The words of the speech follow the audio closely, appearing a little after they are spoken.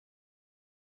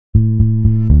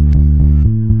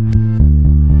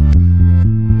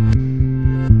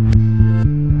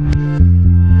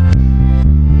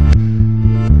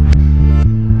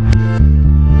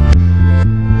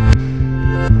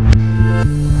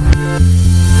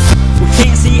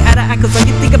cause all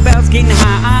you think about is getting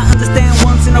high. I understand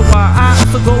once in a while, I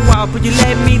also go wild, but you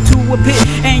led me to a pit,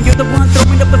 and you're the one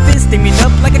throwing up a fist, steaming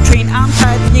up like a train. I'm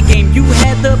tired of your game, you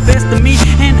had the best of me,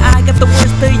 and I got the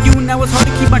worst of you. Now it's hard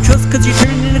to keep my trust, cause you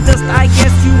turn into dust. I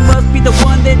guess you must be the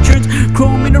one that turns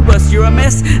chrome into rust. You're a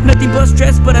mess, nothing but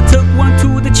stress, but I took one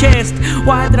to the chest.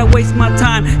 Why did I waste my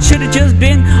time? Should've just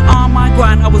been on my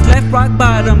grind. I was left rock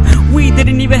bottom, we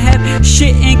didn't even have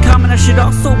shit in common. I should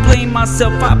also blame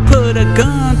myself, I put a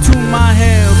gun to my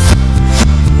head.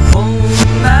 Home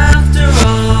after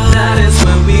all, that is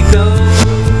where we go.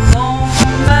 Home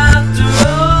after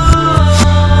all.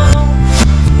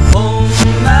 Home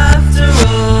after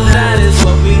all, that is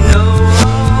what we know.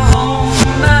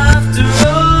 Home after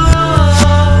all.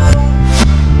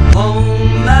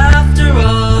 Home after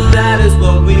all, that is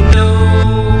what we know.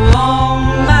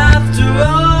 Home after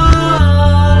all.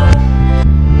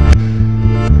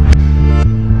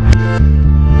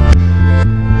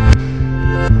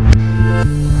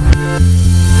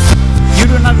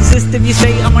 If you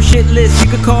say I'm on shit list, you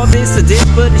could call this a diss,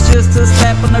 but it's just a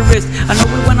slap on the wrist. I know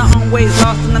we went our own ways,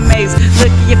 lost in the maze.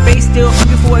 Look at your face, still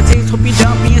hungry for a taste. Hope you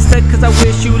done being stuck, cause I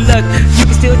wish you luck. You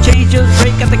can still change, just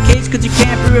break out the cage, cause you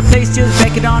can't be replaced. Just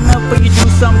back it on up, or you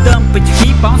do something dumb, but you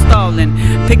keep on stalling.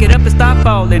 Pick it up and stop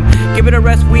falling, give it a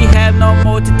rest, we have no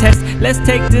more to test. Let's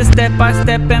take this step by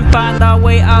step and find our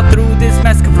way out through this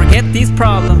mess. Can forget these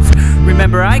problems.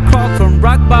 Remember, I crawled from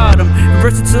rock bottom,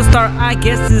 reverse it to the start. I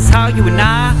guess this is how you and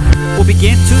I will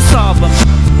begin to solve them.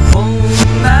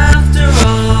 Home after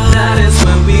all, that is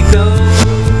where we go.